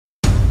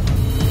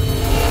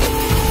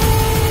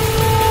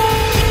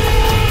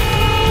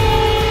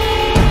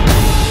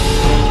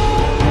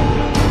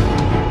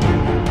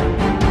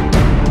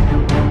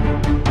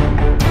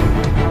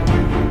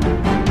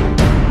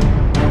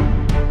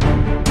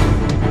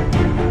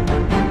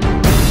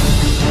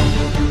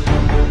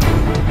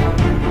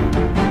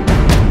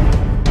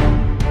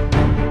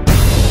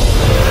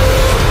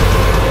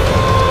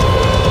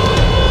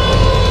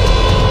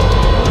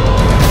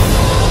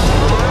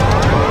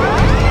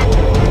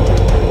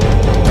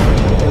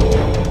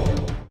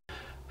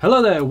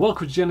Hello there,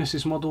 welcome to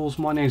Genessis-Models.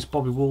 My name is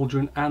Bobby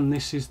Waldron and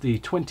this is the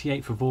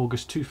 28th of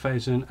August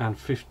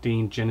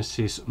 2015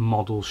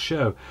 Genessis-Models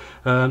show.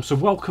 So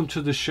welcome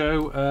to the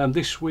show.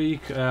 This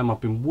week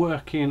I've been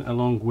working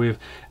along with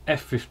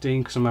F-15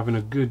 because I'm having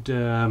a good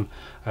 2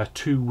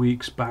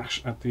 weeks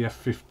bash at the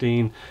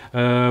F-15.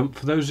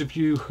 For those of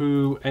you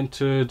who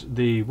entered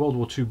the World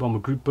War II bomber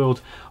group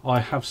build,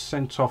 I have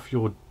sent off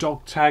your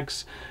dog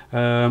tags.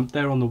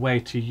 They're on the way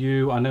to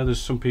you. I know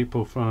there's some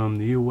people from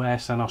the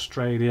US and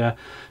Australia,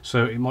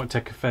 so it might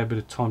take a fair bit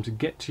of time to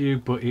get to you,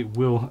 but it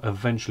will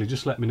eventually.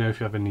 Just let me know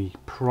if you have any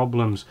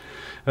problems.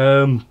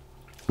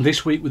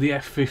 This week with the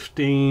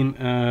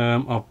F-15,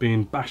 I've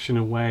been bashing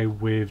away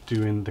with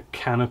doing the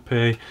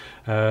canopy.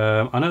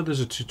 I know there's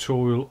a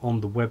tutorial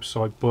on the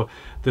website, but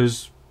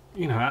there's,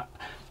 you know,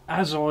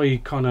 as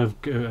I kind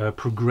of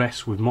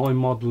progress with my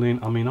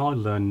modelling, I mean, I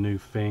learn new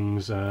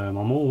things.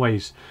 I'm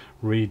always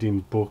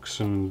reading books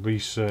and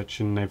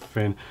researching and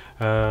everything,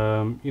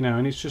 you know,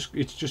 and it's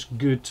just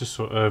good to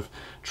sort of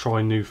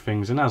try new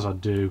things. And as I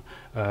do,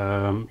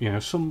 you know,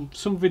 some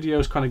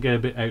videos kind of get a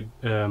bit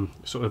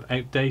sort of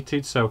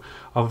outdated, so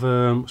I've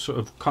sort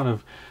of kind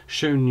of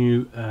shown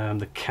you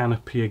the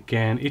canopy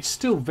again. It's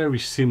still very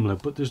similar,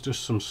 but there's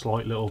just some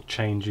slight little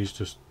changes,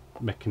 just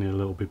making it a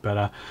little bit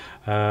better,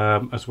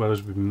 as well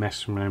as we've been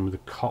messing around with the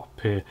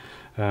cockpit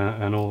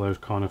and all those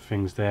kind of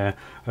things there.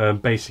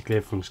 Basically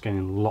everything's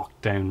getting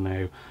locked down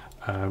now,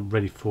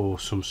 ready for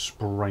some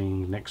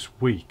spraying next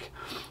week.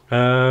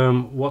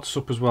 What's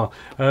up as well,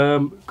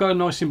 got a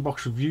nice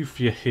inbox review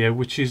for you here,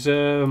 which is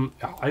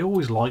I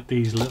always like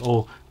these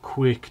little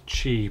quick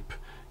cheap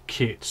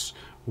kits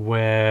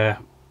where,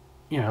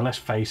 you know, let's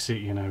face it,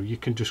 you know, you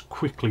can just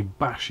quickly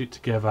bash it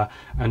together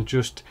and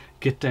just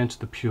get down to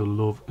the pure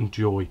love and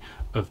joy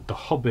of the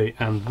hobby.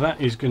 And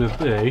that is going to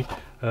be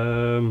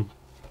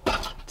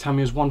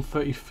Tamiya's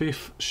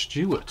 135th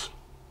Stuart.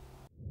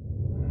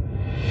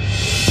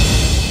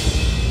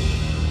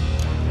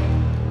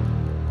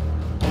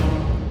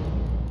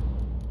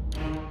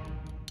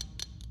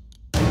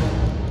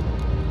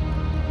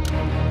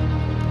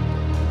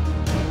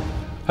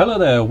 Hello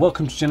there,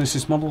 welcome to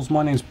Genessis-Models.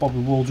 My name is Bobby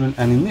Waldron,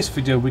 and in this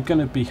video we're going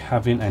to be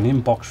having an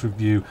inbox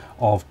review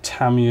of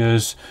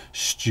Tamiya's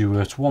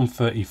Stuart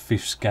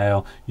 135th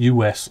scale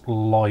US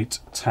light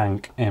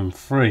tank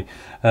M3.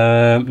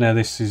 Now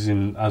this is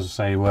in, as I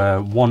say,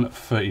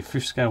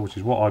 135th scale, which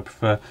is what I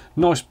prefer.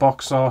 Nice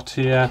box art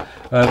here.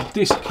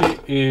 This kit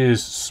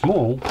is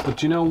small,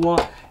 but you know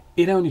what?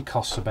 It only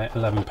costs about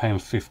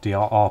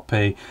 £11.50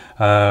 RP,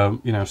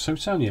 you know, so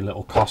it's only a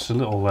little cost, a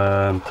little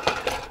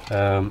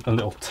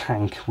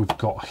tank we've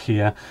got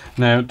here.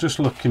 Now, just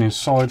looking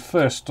inside,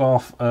 first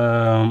off,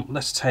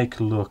 let's take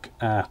a look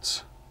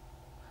at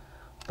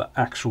the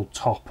actual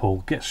top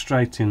hull. Get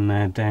straight in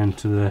there, down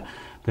to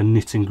the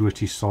nit and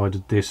gritty side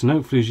of this, and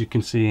hopefully, as you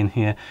can see in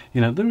here, you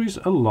know, there is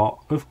a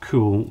lot of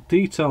cool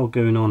detail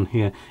going on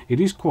here. It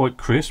is quite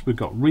crisp. We've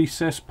got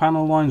recessed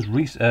panel lines,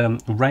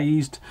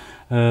 raised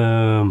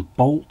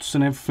bolts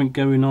and everything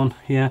going on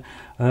here.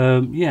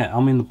 Yeah,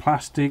 I mean, the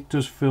plastic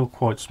does feel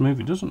quite smooth.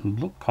 It doesn't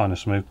look kind of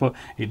smooth, but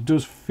it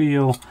does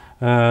feel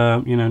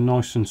you know,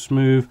 nice and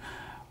smooth.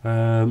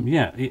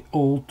 Yeah, it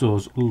all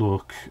does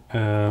look you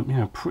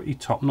know, pretty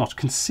top notch,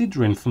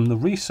 considering from the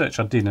research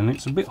I did, and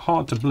it's a bit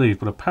hard to believe,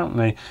 but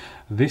apparently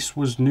this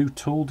was new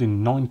tooled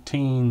in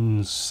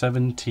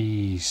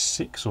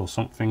 1976 or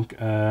something,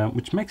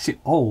 which makes it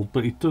old,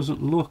 but it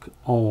doesn't look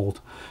old.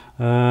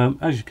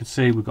 As you can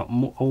see, we've got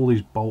all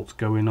these bolts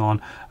going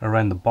on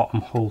around the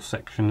bottom hull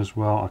section as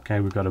well. Okay,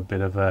 we've got a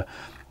bit of a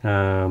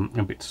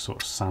bit of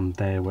sort of sand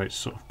there where it's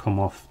sort of come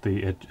off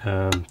the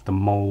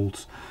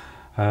molds.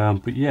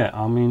 But yeah,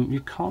 I mean,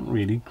 you can't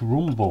really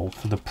grumble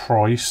for the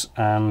price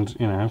and,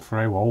 you know, for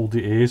how old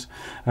it is.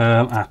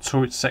 Our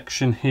turret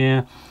section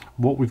here,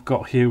 what we've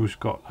got here, we've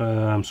got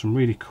some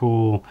really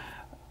cool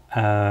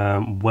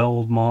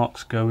weld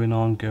marks going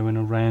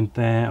around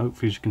there.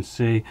 Hopefully, as you can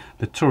see,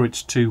 the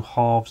turret's two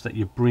halves that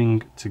you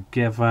bring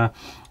together,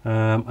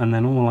 and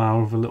then all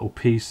our other little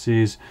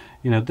pieces,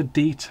 you know, the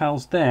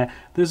details there.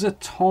 There's a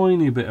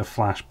tiny bit of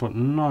flash, but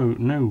no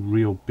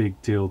real big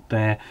deal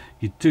there.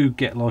 You do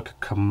get like a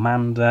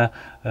commander,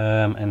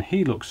 and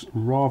he looks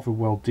rather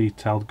well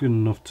detailed, good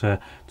enough to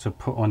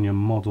put on your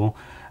model.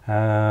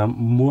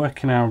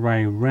 Working our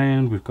way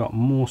around, we've got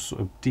more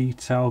sort of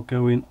detail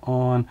going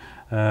on.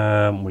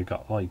 We've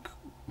got, like,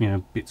 you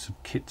know, bits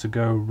of kit to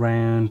go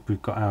around.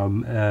 We've got our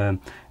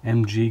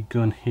MG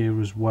gun here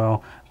as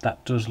well.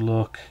 That does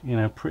look, you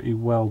know, pretty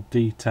well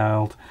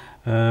detailed.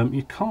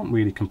 You can't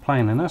really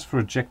complain. And as for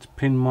ejector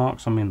pin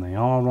marks, I mean, they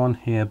are on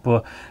here,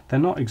 but they're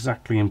not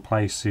exactly in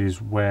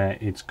places where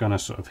it's going to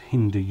sort of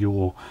hinder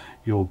your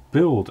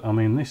build. I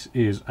mean, this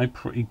is a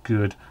pretty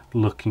good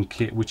looking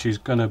kit, which is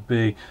going to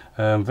be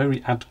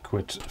very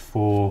adequate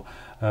for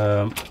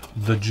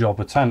the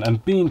job at hand.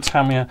 And being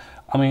Tamiya,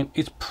 I mean,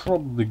 it's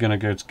probably going to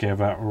go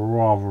together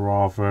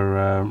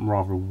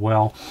rather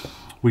well.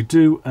 We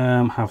do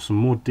have some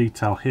more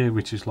detail here,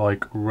 which is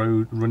like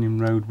running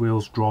road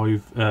wheels,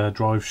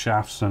 drive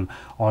shafts and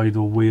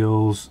idle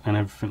wheels and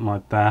everything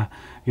like that.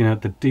 You know,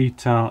 the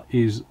detail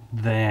is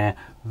there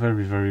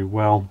very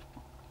well.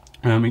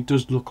 It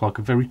does look like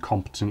a very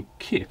competent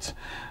kit,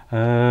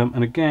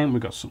 and again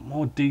we've got some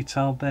more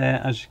detail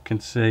there. As you can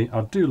see,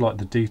 I do like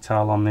the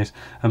detail on this,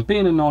 and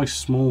being a nice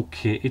small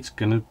kit, it's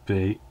going to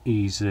be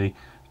easy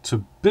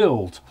to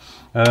build.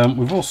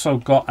 We've also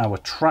got our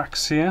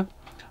tracks here.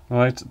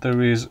 Right,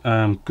 there is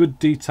good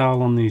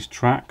detail on these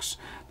tracks.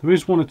 There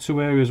is one or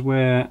two areas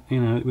where,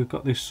 you know, we've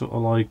got this sort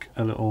of like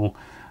a little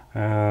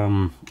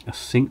a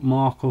sink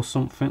mark or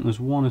something. There's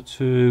one or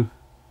two.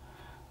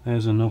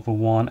 There's another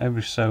one.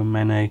 Every so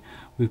many,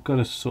 we've got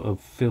to sort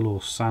of fill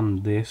or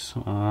sand this.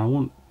 I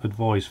won't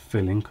advise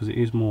filling because it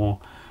is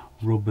more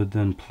rubber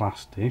than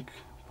plastic,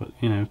 but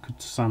you know,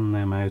 could sand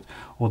them out.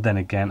 Or then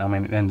again, I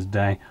mean, at the end of the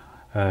day,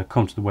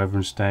 come to the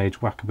weathering stage,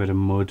 whack a bit of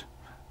mud,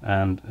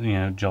 and you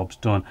know, job's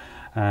done.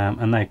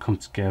 And they come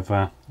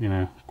together, you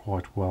know,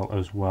 quite well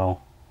as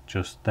well,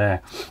 just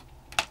there.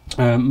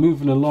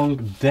 Moving along,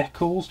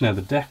 decals. Now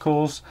the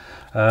decals,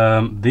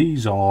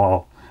 these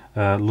are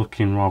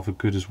looking rather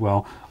good as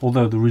well,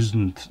 although there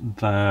isn't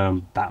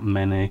that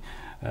many.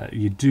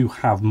 You do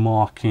have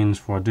markings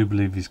for, I do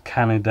believe, is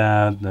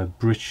Canada, the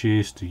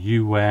British, the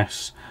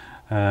US,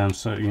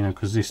 so you know,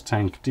 because this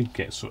tank did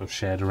get sort of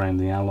shared around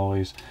the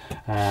Allies.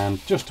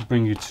 And just to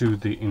bring you to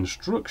the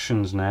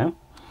instructions now,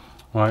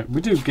 right,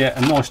 we do get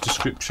a nice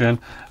description,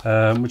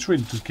 which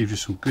really does give you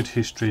some good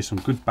history, some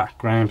good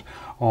background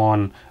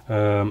on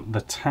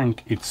the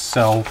tank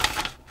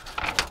itself.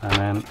 And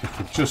then if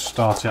we just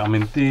start it, I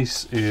mean,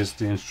 this is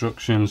the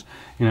instructions.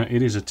 You know,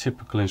 it is a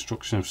typical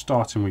instruction of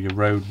starting with your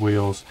road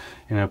wheels,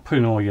 you know,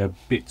 putting all your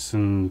bits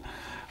and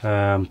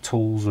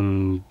tools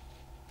and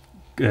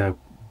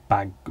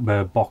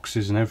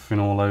boxes and everything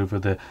all over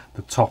the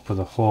top of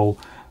the hull.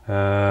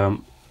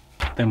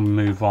 Then we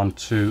move on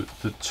to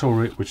the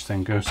turret, which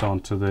then goes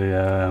on to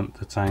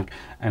the tank,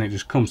 and it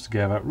just comes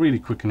together really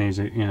quick and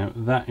easy. You know,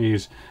 that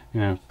is, you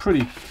know,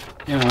 pretty,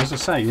 you know, as I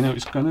say, you know,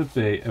 it's going to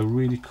be a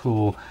really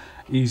cool,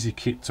 easy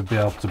kit to be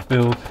able to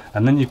build.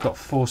 And then you've got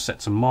 4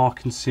 sets of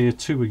markings here,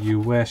 2 are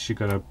US, you've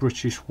got a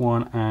British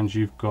one, and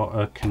you've got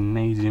a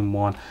Canadian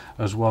one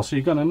as well. So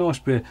you've got a nice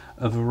bit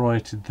of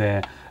variety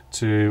there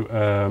to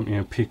you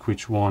know, pick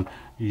which one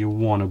you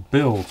want to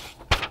build.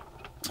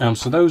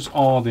 So those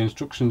are the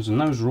instructions, and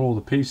those are all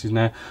the pieces.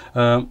 Now,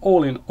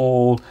 all in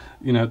all,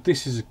 you know,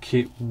 this is a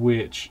kit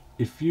which,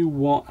 if you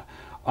want,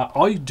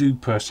 I do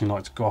personally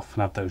like to go off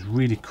and have those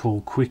really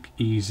cool, quick,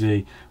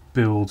 easy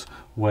builds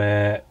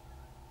where,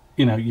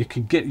 you know, you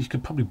could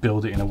probably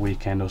build it in a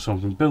weekend or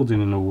something, build it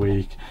in a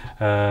week,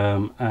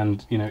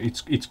 and you know,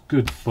 it's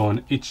good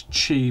fun. It's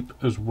cheap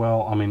as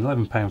well. I mean,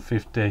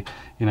 £11.50,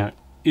 you know,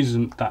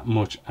 isn't that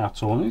much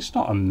at all, and it's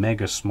not a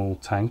mega small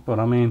tank, but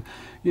I mean,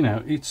 you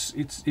know, it's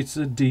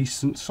a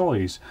decent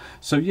size.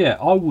 So yeah,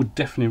 I would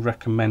definitely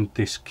recommend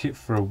this kit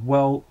for a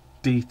well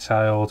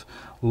detailed,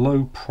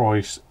 low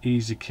price,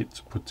 easy kit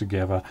to put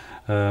together.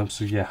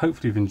 So yeah,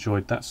 hopefully you've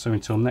enjoyed that. So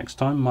until next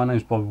time, my name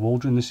is Bobby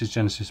Waldron, this is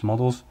Genesis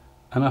Models,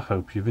 and I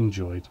hope you've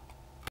enjoyed.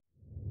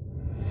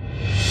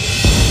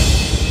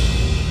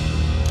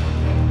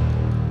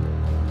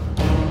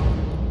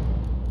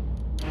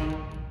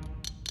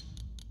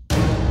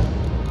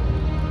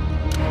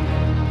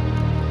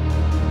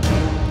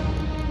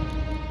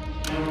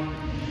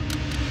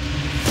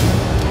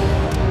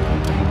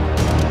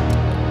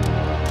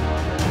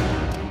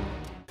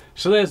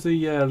 So there's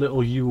the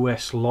little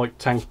US light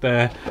tank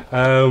there.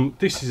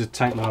 This is a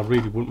tank that I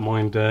really wouldn't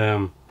mind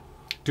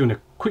doing a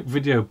quick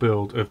video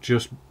build of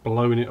just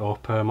blowing it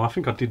up. I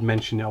think I did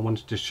mention it. I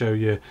wanted to show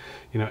you,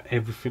 you know,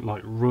 everything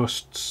like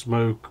rust,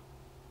 smoke,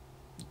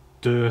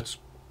 dirt,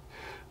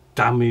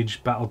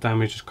 damage, battle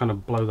damage, just kind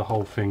of blow the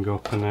whole thing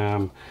up.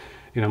 And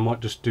you know, might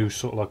just do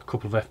sort of like a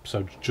couple of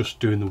episodes just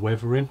doing the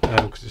weathering,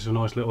 because it's a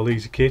nice little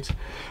easy kit.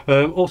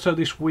 Also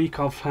this week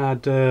I've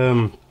had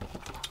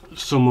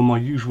some of my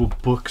usual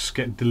books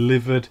get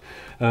delivered.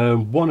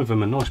 One of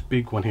them, a nice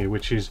big one here,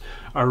 which is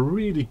a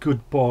really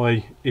good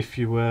buy if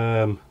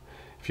you're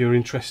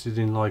interested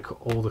in like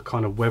all the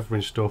kind of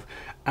weathering stuff.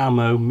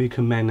 Ammo,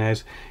 Miguel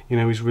Jimenez, you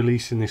know, he's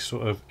releasing this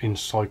sort of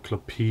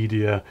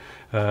encyclopedia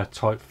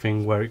type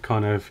thing where it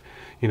kind of,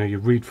 you know, you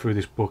read through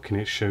this book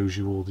and it shows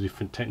you all the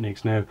different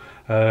techniques. Now,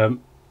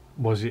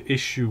 was it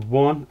issue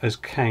 1 as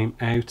came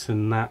out,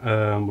 and that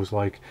was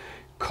like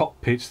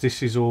cockpits.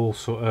 This is all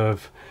sort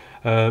of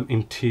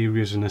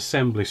interiors and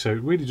assembly, so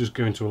it really just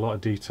go into a lot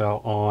of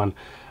detail on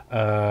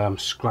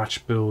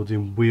scratch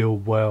building, wheel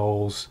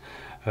wells,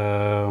 you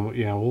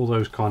know, all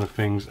those kind of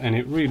things. And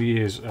it really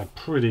is a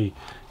pretty,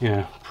 you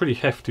know, pretty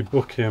hefty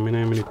book here. I mean,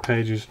 how many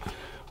pages?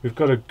 We've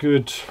got a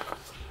good,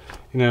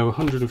 you know,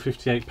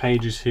 158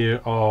 pages here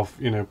of,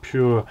 you know,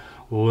 pure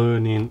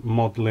learning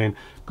modeling.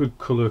 Good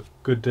color,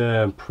 good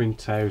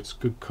printouts,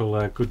 good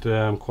color, good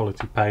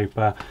quality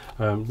paper,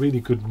 really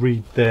good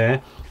read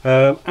there.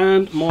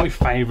 And my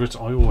favorite,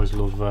 I always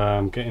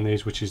love getting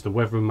these, which is the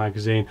Weathering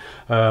magazine.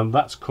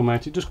 That's come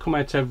out, it does come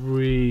out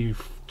every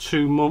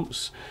 2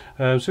 months,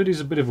 so it is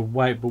a bit of a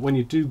wait, but when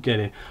you do get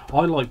it,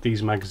 I like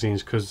these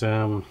magazines because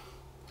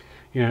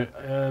you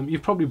know,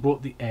 you've probably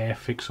bought the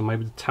Airfix or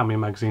maybe the Tamiya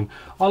magazine.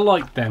 I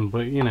like them,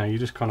 but you know, you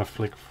just kind of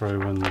flick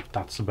through and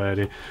that's about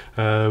it.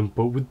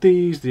 But with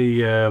these,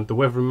 the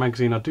Weathering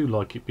magazine, I do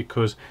like it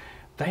because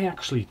they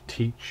actually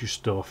teach you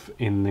stuff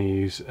in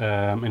these,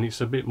 and it's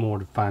a bit more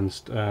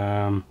advanced.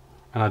 And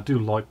I do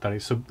like that.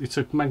 It's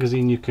a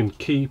magazine you can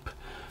keep,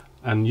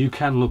 and you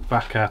can look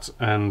back at,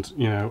 and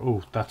you know,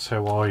 oh, that's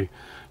how I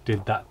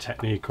did that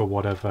technique or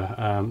whatever.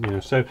 You know,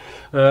 so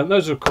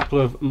those are a couple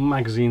of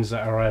magazines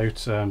that are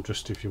out,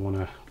 just if you want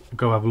to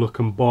go have a look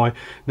and buy.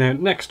 Now,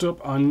 next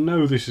up, I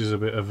know this is a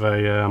bit of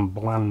a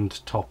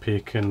bland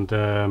topic and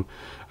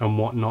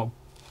whatnot,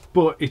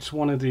 but it's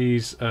one of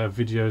these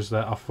videos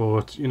that I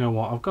thought, you know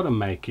what, I've got to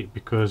make it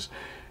because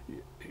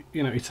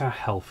you know, it's our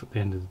health at the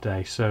end of the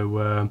day.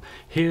 So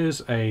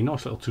here's a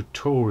nice little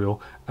tutorial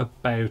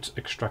about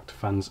extractor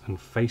fans and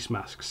face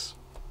masks.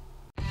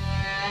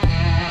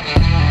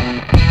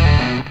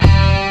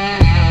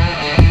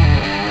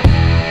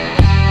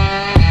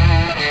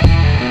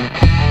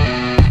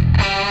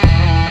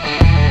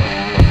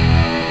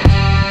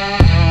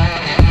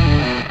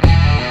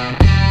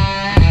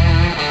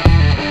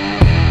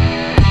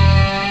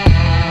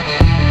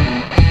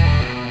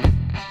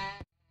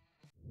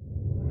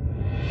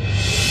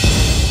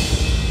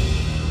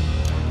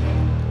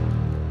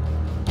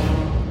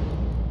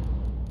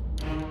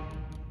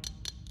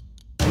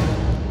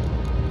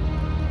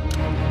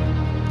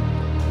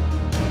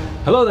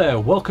 Hello there,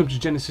 welcome to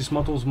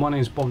Genessis-Models. My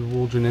name is Bobby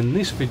Waldron. In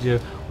this video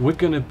we're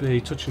going to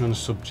be touching on the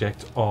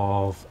subject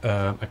of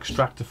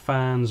extractor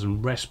fans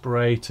and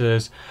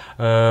respirators,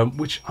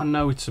 which I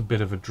know it's a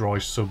bit of a dry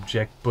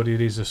subject, but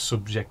it is a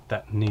subject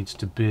that needs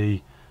to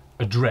be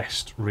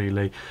addressed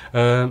really.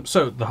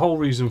 So the whole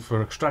reason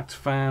for extractor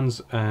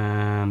fans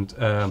and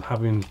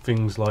having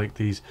things like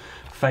these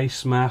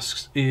face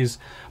masks is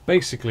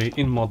basically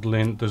in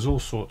modeling there's all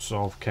sorts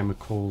of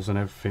chemicals and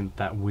everything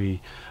that we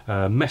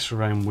mess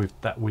around with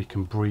that we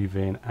can breathe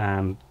in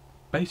and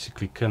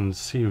basically can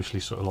seriously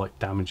sort of like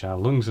damage our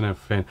lungs and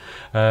everything,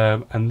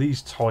 and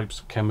these types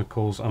of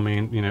chemicals, I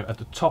mean, you know, at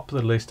the top of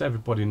the list,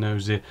 everybody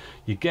knows it.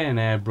 You get an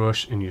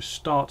airbrush and you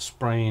start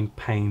spraying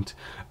paint,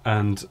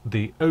 and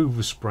the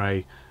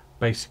overspray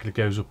basically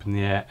goes up in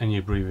the air and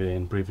you breathe it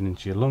in, breathing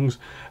into your lungs,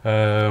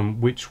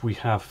 which we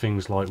have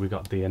things like we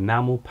got the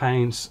enamel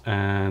paints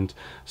and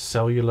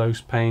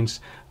cellulose paints.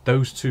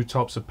 Those two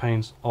types of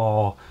paints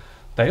are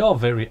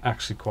very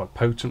actually quite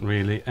potent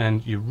really,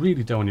 and you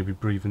really don't want to be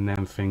breathing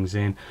them things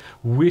in,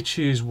 which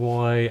is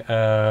why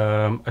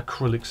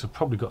acrylics have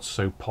probably got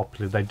so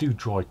popular. They do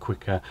dry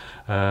quicker,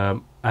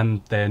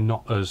 and they're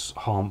not as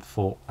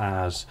harmful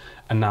as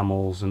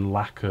enamels and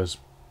lacquers.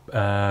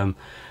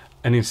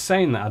 And in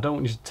saying that, I don't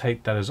want you to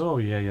take that as, oh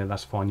yeah,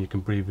 that's fine, you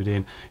can breathe it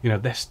in. You know,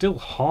 they're still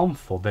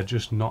harmful, they're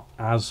just not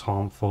as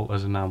harmful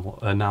as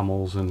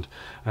enamels and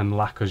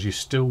lacquers. You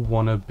still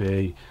want to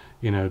be,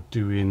 you know,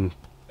 doing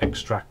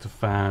extractor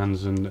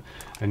fans and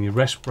your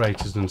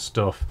respirators and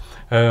stuff,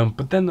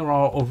 but then there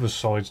are other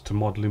sides to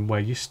modeling where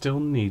you still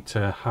need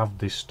to have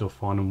this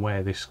stuff on and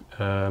wear this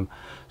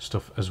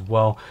stuff as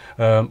well.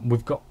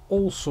 We've got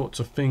all sorts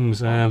of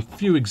things. A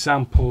few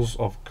examples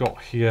I've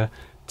got here.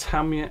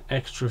 Tamiya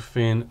extra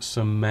thin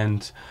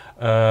cement.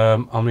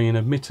 I mean,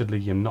 admittedly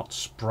you're not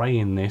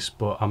spraying this,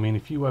 but I mean,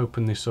 if you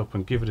open this up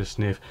and give it a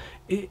sniff,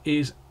 it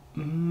is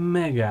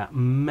mega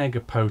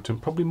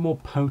potent, probably more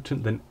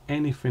potent than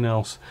anything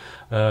else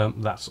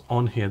that's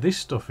on here. This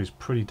stuff is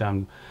pretty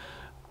damn,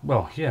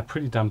 well, yeah,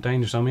 pretty damn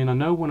dangerous. I mean, I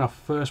know when I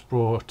first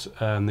brought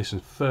this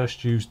and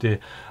first used it,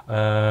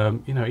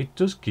 you know, it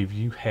does give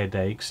you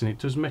headaches and it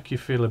does make you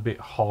feel a bit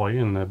high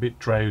and a bit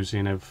drowsy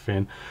and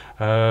everything.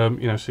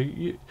 You know, so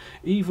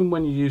even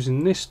when you're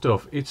using this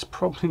stuff, it's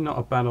probably not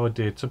a bad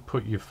idea to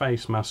put your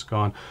face mask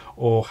on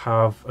or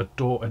have a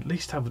door, at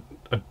least have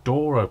a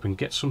door open,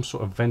 get some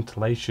sort of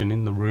ventilation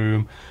in the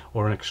room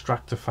or an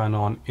extractor fan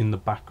on in the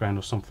background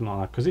or something like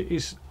that,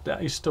 because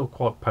that is still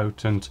quite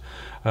potent.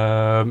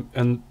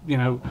 And you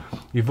know,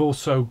 you've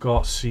also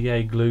got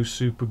CA glue,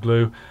 super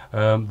glue.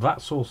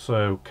 That's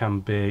also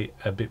can be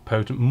a bit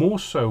potent, more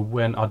so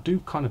when I do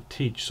kind of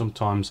teach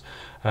sometimes.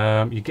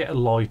 You get a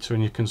lighter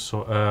and you can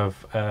sort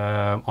of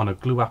on a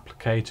glue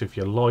applicator, if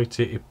you light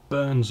it, it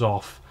burns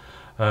off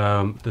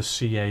the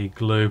CA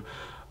glue.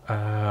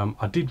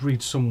 I did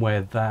read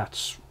somewhere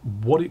that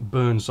what it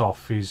burns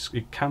off is,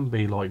 it can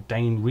be like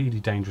really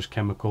dangerous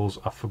chemicals.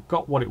 I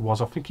forgot what it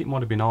was. I think it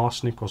might have been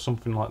arsenic or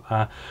something like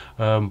that.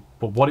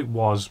 But what it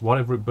was,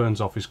 whatever it burns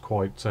off, is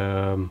quite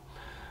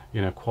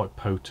you know, quite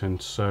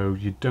potent. So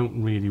you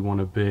don't really want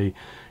to be,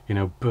 you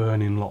know,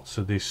 burning lots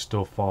of this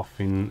stuff off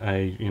in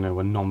a, you know,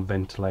 a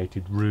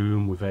non-ventilated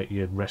room without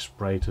your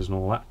respirators and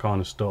all that kind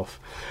of stuff.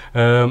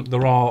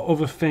 There are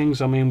other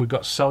things. I mean, we've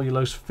got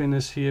cellulose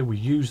thinners here. We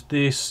use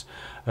this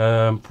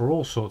for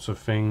all sorts of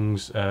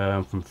things,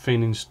 from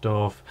thinning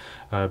stuff,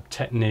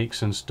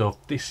 techniques and stuff.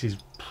 This is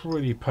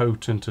pretty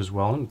potent as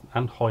well,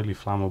 and highly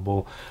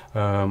flammable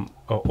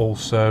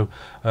also.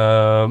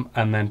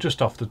 And then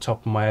just off the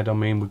top of my head, I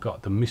mean, we've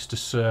got the Mr.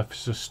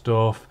 Surfacer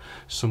stuff,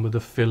 some of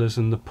the fillers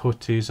and the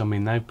putties. I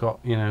mean, they've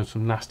got, you know,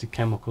 some nasty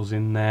chemicals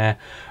in there.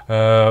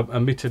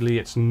 Admittedly,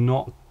 it's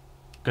not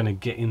going to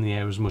get in the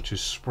air as much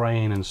as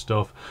spraying and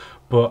stuff,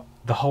 but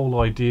the whole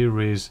idea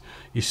is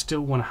you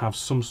still want to have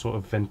some sort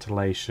of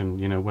ventilation,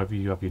 you know, whether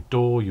you have your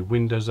door, your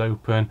windows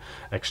open,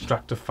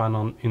 extractor fan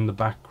on in the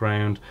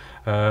background.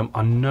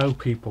 I know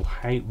people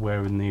hate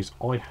wearing these.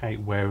 I hate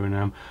wearing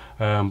them,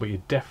 but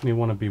you definitely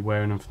want to be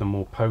wearing them for the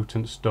more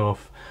potent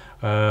stuff.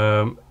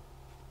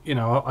 You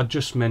know, I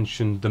just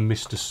mentioned the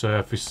Mr.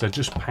 Surfacer,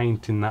 just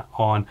painting that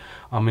on.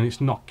 I mean,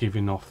 it's not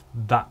giving off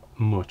that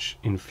much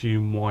in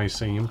fume wise,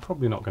 so you're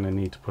probably not going to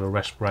need to put a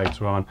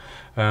respirator on.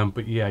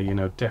 But yeah, you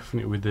know,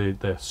 definitely with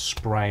the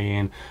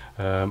spraying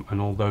and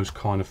all those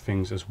kind of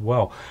things as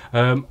well.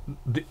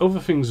 The other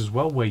things as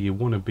well where you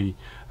want to be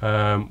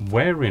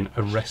wearing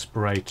a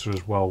respirator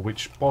as well,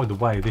 which, by the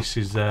way, this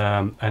is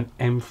an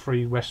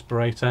M3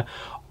 respirator.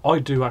 I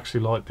do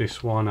actually like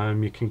this one.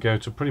 You can go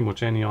to pretty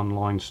much any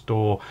online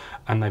store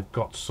and they've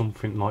got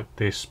something like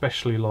this,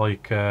 especially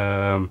like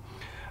the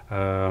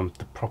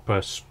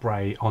proper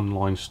spray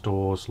online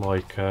stores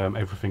like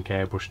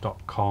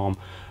everythingairbrush.com,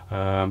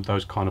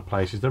 those kind of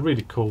places. They're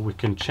really cool. We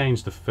can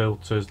change the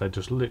filters. They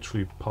just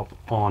literally pop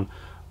on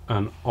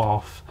and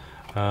off,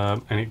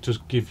 and it does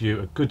give you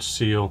a good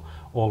seal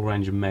all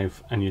around your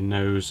mouth and your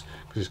nose,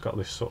 because it's got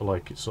this sort of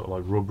like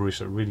rubbery,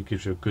 so it really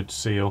gives you a good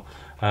seal.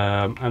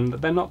 And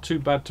they're not too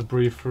bad to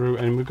breathe through,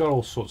 and we've got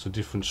all sorts of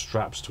different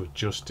straps to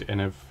adjust it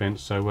and everything.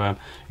 So you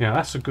know,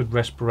 that's a good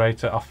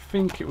respirator. I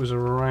think it was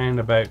around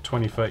about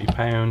 20-30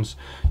 pounds.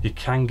 You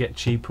can get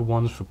cheaper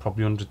ones for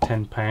probably under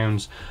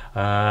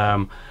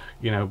 £10.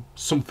 You know,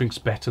 something's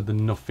better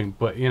than nothing,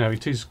 but you know,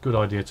 it is a good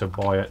idea to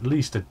buy at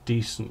least a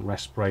decent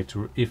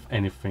respirator, if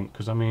anything,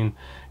 because I mean,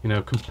 you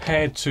know,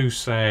 compared to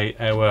say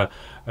our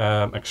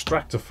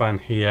extractor fan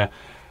here,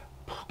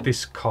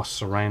 this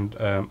costs around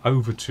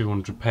over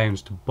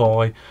 £200 to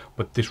buy,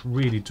 but this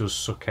really does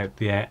suck out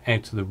the air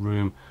out of the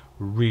room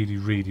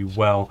really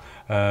well.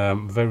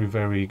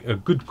 Very a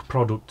good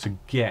product to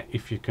get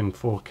if you can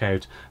fork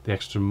out the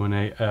extra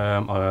money.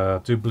 I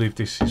do believe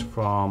this is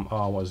from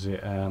what is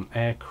it,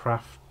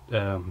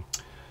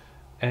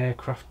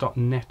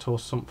 aircraft.net or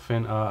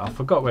something. I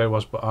forgot where it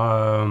was, but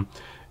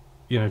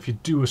you know, if you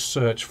do a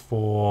search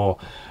for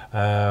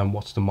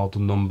what's the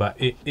model number,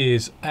 it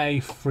is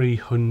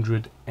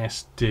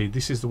A300SD.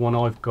 This is the one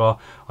I've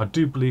got. I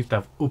do believe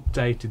they've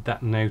updated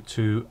that now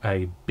to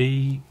a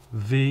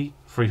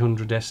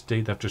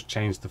BV300SD. They've just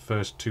changed the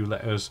first two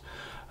letters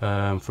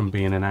from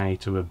being an A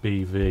to a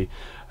BV.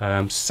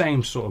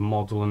 Same sort of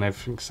model and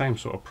everything, same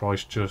sort of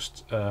price,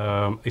 just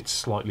it's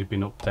slightly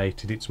been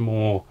updated. It's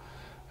more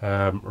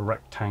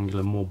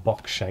rectangular, more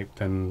box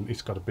shaped, and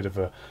it's got a bit of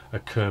a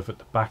curve at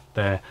the back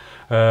there.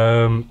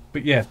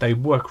 But yeah, they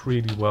work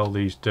really well,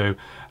 these do.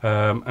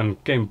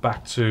 And getting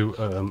back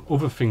to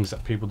other things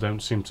that people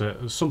don't seem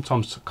to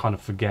sometimes kind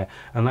of forget,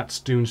 and that's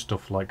doing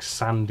stuff like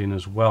sanding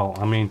as well.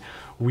 I mean,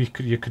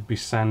 you could be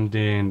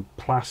sanding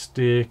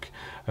plastic,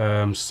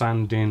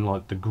 sanding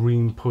like the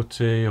green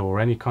putty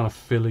or any kind of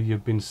filler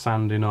you've been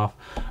sanding off.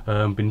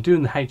 Been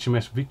doing the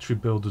HMS Victory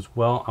build as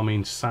well. I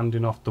mean,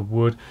 sanding off the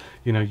wood,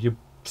 you know, you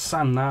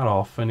sand that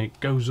off and it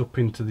goes up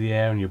into the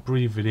air and you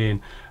breathe it in.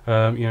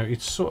 You know,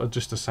 it's sort of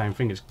just the same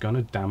thing. It's going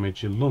to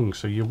damage your lungs,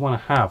 so you want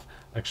to have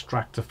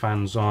extractor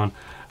fans on,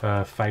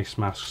 face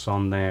masks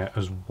on there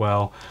as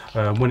well.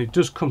 When it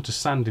does come to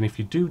sanding, if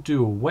you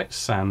do a wet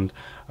sand,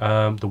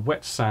 the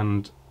wet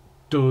sand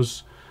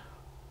does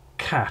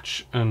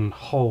catch and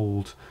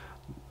hold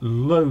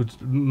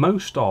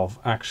most of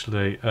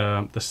actually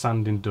the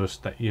sanding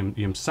dust that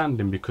you're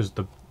sanding, because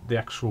the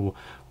actual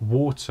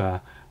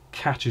water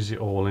catches it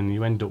all and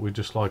you end up with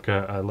just like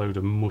a load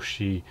of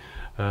mushy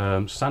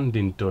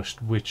sanding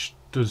dust, which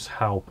does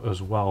help as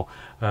well.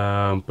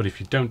 But if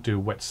you don't do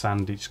wet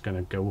sand, it's going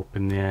to go up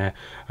in the air,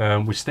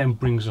 which then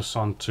brings us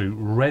on to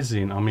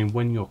resin. I mean,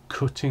 when you're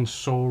cutting,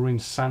 sawing,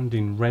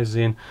 sanding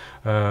resin,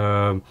 you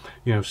know,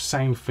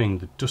 same thing.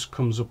 The dust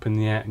comes up in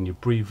the air and you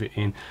breathe it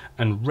in,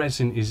 and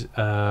resin is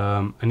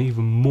an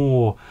even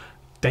more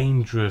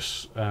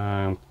dangerous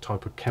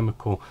type of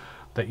chemical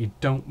that you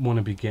don't want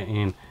to be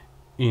getting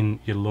in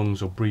your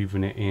lungs or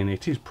breathing it in.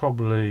 It is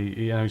probably,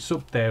 you know, it's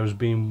up there as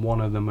being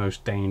one of the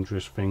most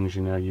dangerous things.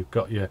 You know, you've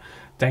got your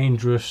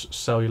dangerous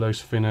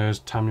cellulose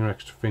thinners, Tamiya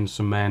extra thin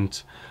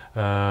cement,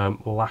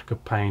 lacquer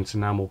paints,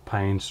 enamel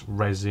paints,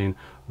 resin.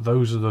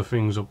 Those are the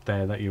things up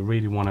there that you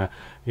really want to,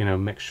 you know,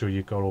 make sure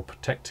you got all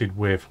protected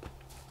with.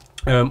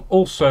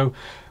 Also,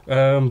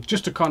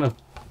 just to kind of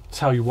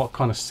tell you what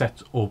kind of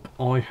setup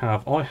I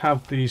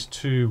have these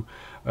two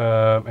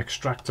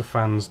extractor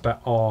fans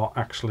that are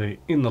actually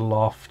in the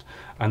loft,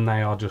 and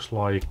they are just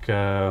like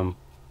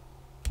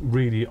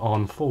really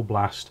on full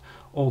blast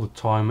all the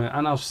time,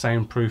 and I've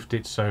soundproofed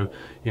it so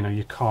you know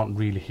you can't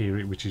really hear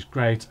it, which is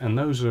great. And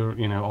those are,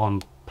 you know,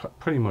 on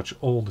pretty much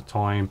all the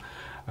time.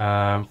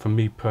 For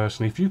me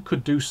personally, if you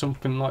could do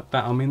something like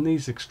that, I mean,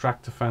 these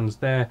extractor fans,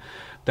 they're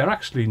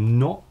actually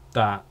not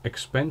that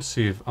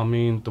expensive. I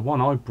mean, the one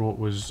I brought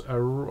was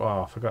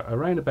I forgot,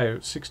 around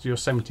about 60 or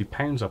 70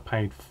 pounds I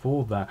paid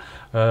for that,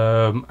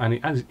 and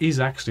it is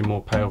actually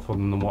more powerful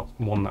than the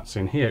one that's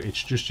in here.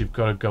 It's just you've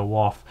got to go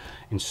off,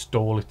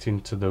 install it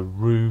into the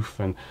roof,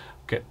 and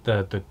get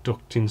the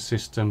ducting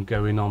system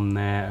going on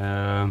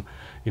there,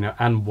 you know,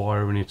 and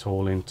wiring it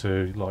all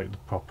into like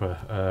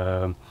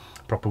the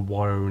proper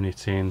wiring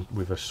it in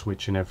with a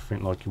switch and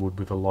everything, like you would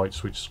with a light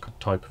switch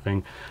type of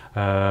thing.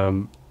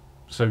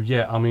 So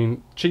yeah, I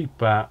mean,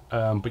 cheaper,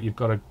 but you've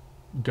got to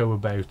go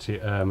about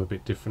it a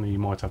bit differently. You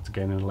might have to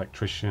get an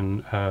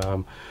electrician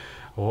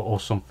or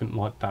something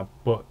like that,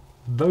 but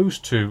those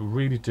two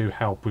really do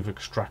help with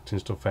extracting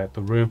stuff out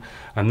the room.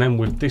 And then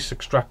with this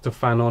extractor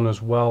fan on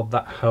as well,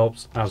 that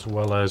helps, as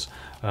well as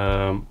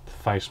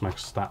face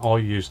masks that I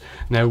use.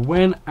 Now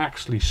when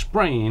actually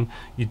spraying,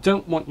 you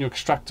don't want your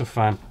extractor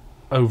fan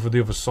over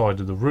the other side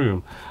of the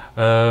room.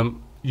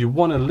 You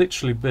want to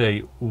literally be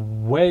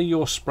where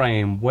you're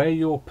spraying, where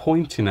you're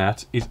pointing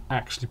at is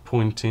actually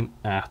pointing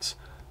at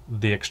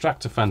the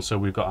extractor fan. So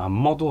we've got our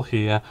model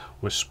here,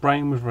 we're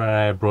spraying with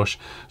our airbrush,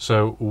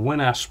 so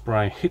when our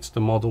spray hits the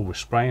model, we're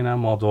spraying our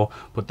model,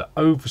 but the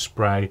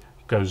overspray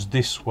goes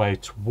this way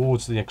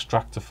towards the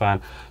extractor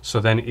fan, so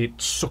then it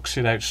sucks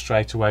it out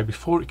straight away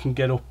before it can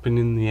get up and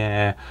in the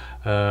air,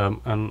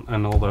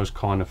 and all those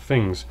kind of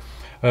things.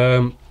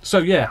 So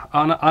yeah,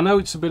 I know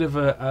it's a bit of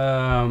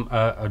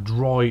a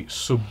dry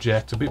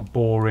subject, a bit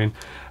boring,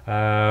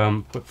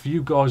 but for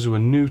you guys who are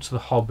new to the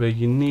hobby,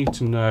 you need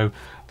to know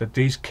that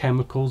these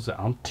chemicals that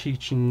I'm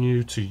teaching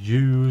you to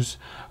use,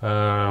 you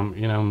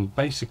know, I'm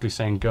basically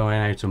saying going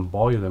out and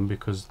buy them,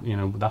 because you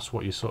know that's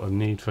what you sort of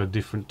need for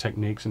different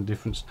techniques and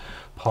different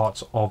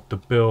parts of the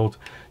build.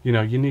 You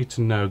know, you need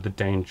to know the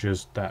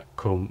dangers that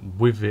come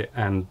with it,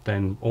 and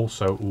then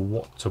also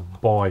what to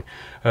buy.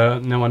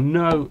 Now I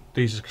know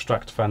these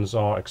extractor fans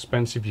are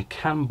expensive. You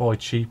can buy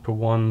cheaper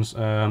ones.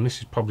 This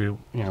is probably,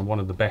 you know, one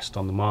of the best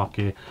on the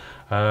market.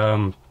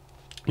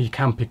 You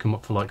can pick them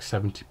up for like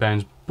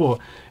 £70, but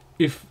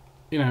if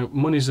you know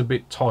money's a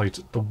bit tight,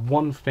 the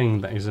one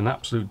thing that is an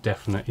absolute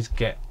definite is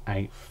get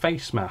a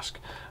face mask,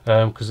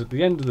 because at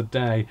the end of the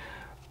day,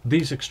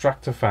 these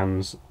extractor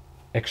fans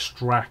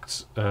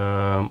extract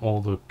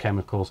all the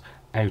chemicals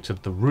out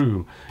of the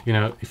room. You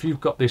know, if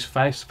you've got this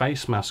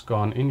face mask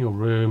on in your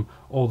room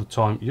all the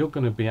time, you're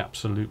going to be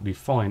absolutely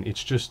fine.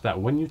 It's just that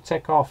when you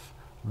take off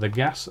the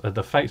gas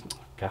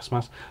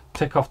mask,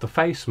 take off the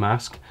face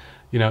mask,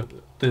 you know,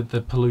 the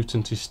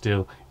pollutant is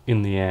still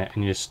in the air,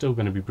 and you're still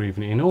going to be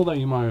breathing it in. Although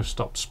you might have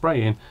stopped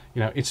spraying,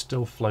 you know, it's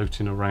still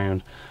floating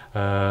around.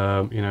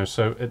 You know,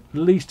 so at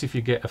least if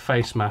you get a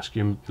face mask,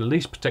 you're at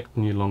least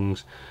protecting your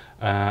lungs,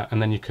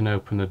 and then you can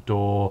open the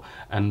door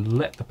and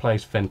let the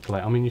place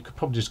ventilate. I mean, you could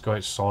probably just go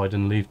outside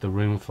and leave the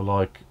room for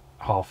like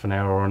half an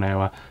hour or an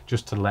hour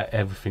just to let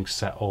everything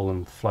settle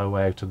and flow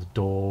out of the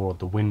door or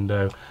the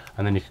window,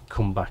 and then you can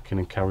come back in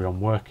and carry on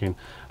working.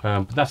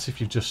 But that's if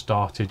you've just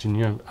started and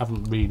you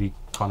haven't really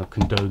kind of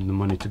condoned the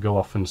money to go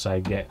off and say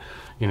get,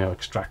 you know,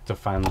 extractor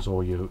fans,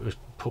 or you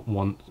put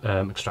one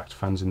extractor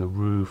fans in the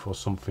roof or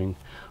something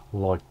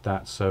like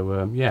that.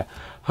 So yeah,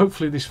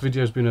 hopefully this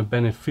video has been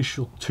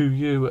beneficial to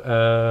you,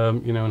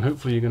 you know, and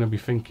hopefully you're going to be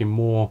thinking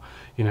more,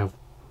 you know,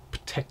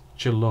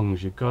 protect your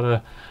lungs. You've got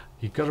to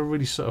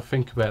really sort of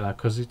think about that,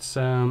 because it's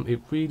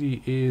it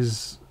really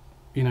is,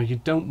 you know,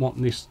 you don't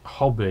want this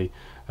hobby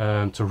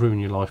to ruin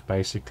your life,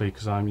 basically,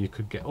 because you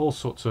could get all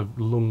sorts of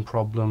lung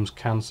problems,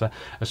 cancer,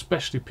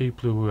 especially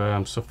people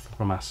who suffer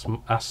from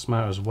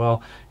asthma as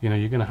well. You know,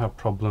 you're going to have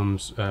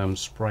problems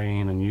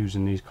spraying and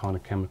using these kind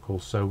of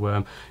chemicals.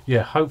 So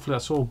yeah, hopefully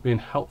that's all been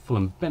helpful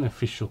and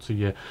beneficial to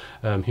you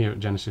here at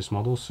Genesis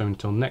Models. So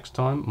until next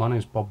time, my name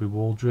is Bobby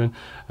Waldron,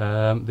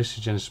 this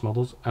is Genesis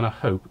Models, and I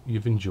hope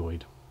you've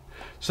enjoyed.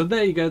 So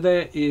there you go,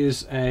 there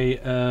is a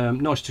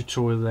nice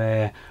tutorial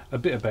there, a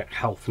bit about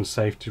health and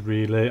safety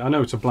really. I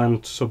know it's a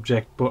bland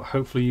subject, but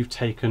hopefully you've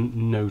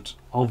taken note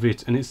of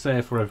it, and it's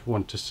there for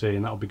everyone to see,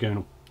 and that'll be going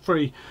up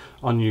free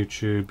on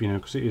YouTube, you know,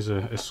 because it is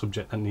a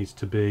subject that needs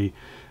to be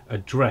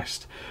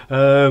addressed.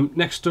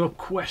 Next up,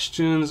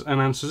 questions and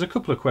answers. A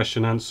couple of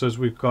question answers.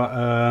 We've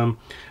got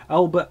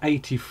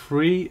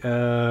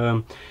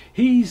Albert83.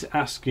 He's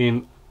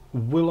asking,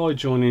 will I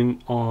join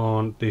in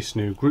on this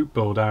new group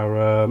build,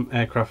 our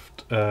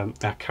aircraft,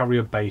 our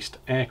carrier-based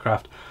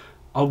aircraft?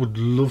 I would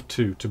love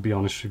to be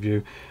honest with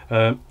you.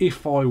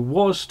 If I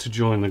was to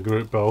join the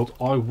group build,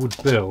 I would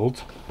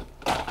build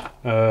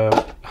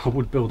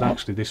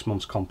actually this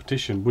month's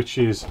competition, which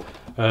is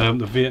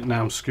the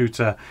Vietnam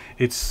scooter.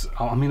 It's,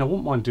 I mean, I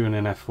wouldn't mind doing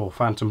an F4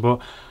 Phantom,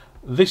 but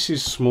This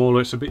is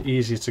smaller, it's a bit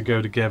easier to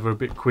go together, a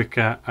bit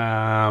quicker,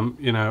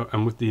 you know,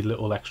 and with the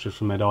little extras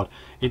from Medard,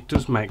 it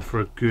does make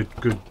for a good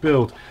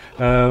build.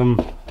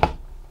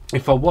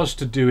 If I was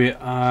to do it,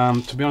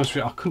 to be honest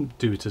with you, I couldn't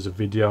do it as a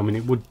video. I mean,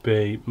 it would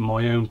be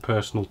my own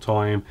personal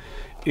time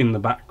in the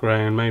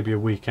background, maybe a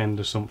weekend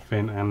or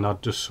something, and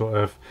I'd just sort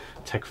of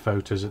take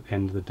photos at the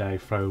end of the day,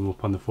 throw them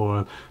up on the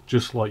forum,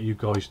 just like you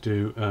guys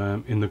do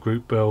in the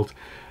group build.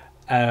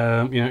 You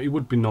know, it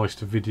would be nice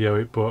to video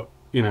it, but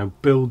you know,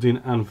 building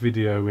and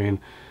videoing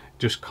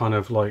just kind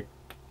of like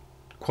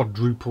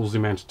quadruples the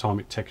amount of time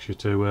it takes you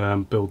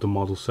to build a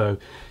model. So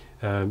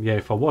yeah,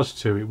 if I was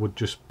to, it would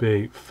just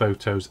be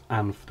photos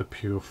and for the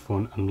pure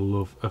fun and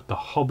love of the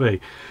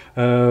hobby.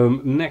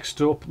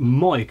 Next up,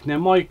 Mike. Now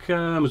Mike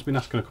has been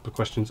asking a couple of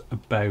questions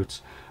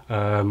about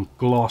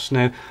gloss.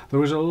 Now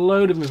there is a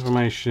load of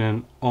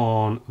information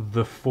on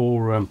the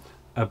forum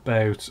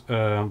about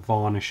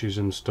varnishes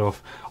and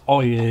stuff,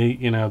 i.e.,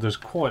 you know, there's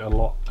quite a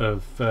lot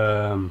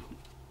of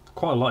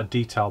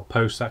detailed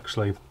posts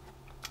actually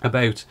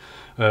about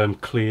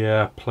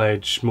clear,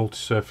 pledge,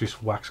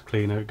 multi-surface wax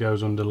cleaner. It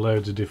goes under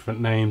loads of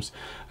different names,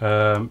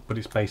 but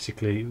it's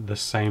basically the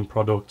same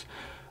product.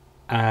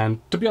 And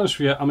to be honest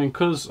with you, I mean,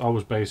 because I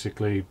was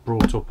basically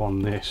brought up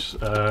on this,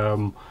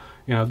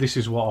 you know, this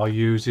is what I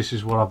use, this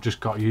is what I've just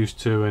got used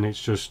to, and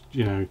it's just,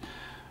 you know,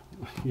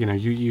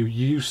 you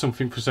use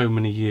something for so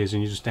many years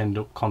and you just end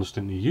up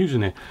constantly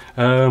using it.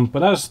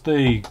 But as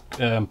the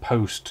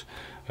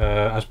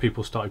as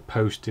people started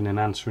posting and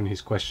answering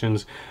his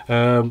questions,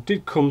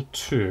 did come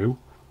to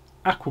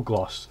Aqua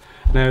Gloss.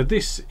 Now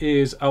this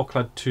is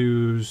Alclad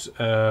 2's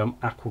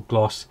Aqua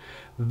Gloss.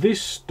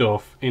 This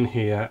stuff in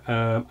here,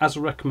 as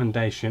a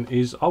recommendation,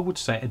 is, I would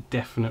say, a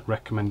definite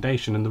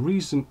recommendation, and the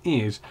reason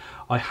is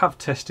I have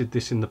tested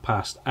this in the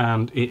past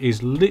and it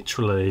is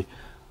literally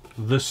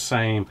the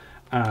same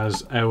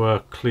as our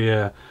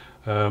clear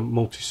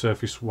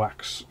multi-surface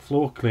wax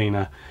floor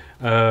cleaner.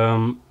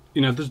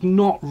 You know, there's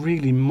not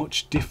really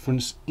much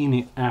difference in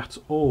it at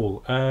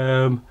all.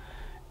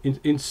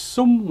 In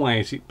some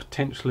ways it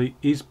potentially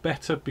is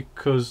better,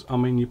 because I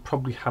mean, you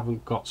probably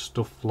haven't got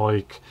stuff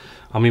like,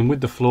 I mean,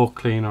 with the floor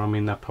cleaner, I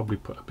mean, they probably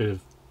put a bit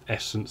of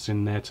essence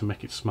in there to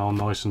make it smell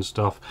nice and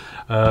stuff.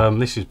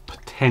 This is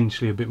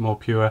potentially a bit more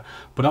pure,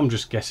 but I'm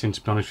just guessing,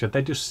 to be honest with you.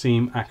 They just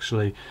seem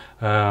actually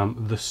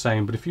the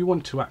same. But if you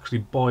want to actually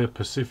buy a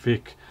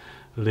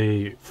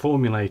specifically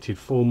formulated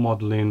for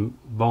modeling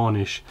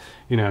varnish,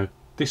 you know,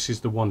 this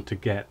is the one to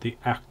get, the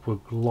Aqua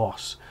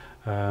Gloss.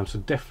 So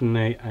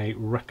definitely a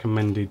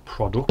recommended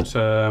product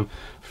for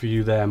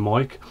you there,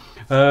 Mike.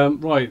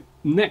 Right,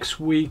 next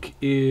week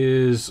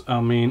is,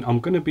 I mean, I'm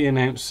going to be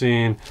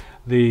announcing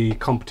the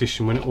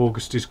competition winner,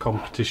 August's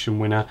competition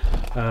winner,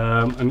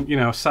 and you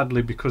know,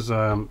 sadly, because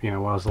you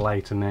know, I was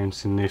late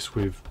announcing this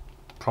with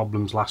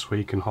problems last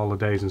week and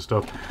holidays and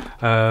stuff,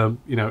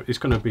 you know, it's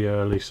going to be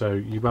early, so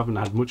you haven't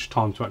had much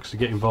time to actually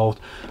get involved.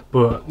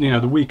 But you know,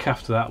 the week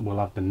after that we'll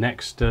have the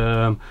next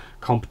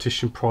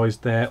competition prize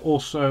there.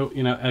 Also,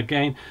 you know,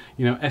 again,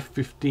 you know,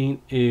 F15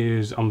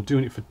 is, I'm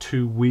doing it for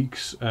 2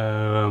 weeks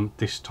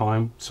this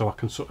time, so I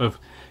can sort of,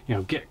 you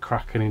know, get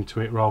cracking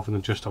into it rather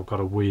than just I've got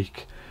a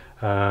week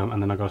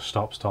and then I got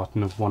to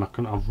starting of one.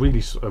 I've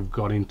really sort of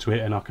got into it,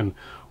 and I can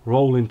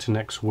roll into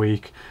next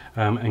week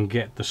and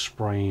get the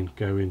spraying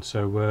going.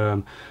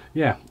 So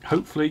yeah,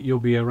 hopefully you'll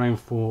be around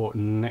for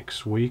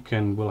next week,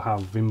 and we'll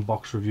have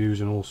inbox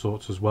reviews and all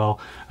sorts as well.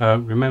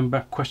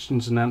 Remember,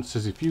 questions and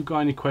answers. If you've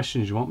got any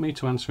questions you want me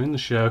to answer in the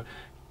show,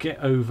 get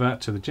over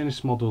to the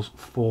Genessis-Models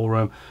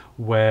forum,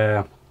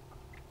 where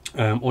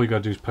all you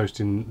gotta do is post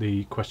in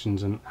the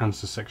questions and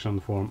answers section on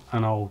the forum,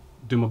 and I'll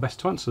do my best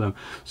to answer them.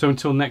 So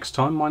until next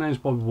time, my name is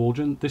Bobby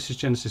Waldron, this is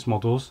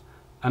Genessis-Models,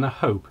 and I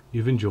hope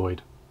you've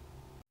enjoyed.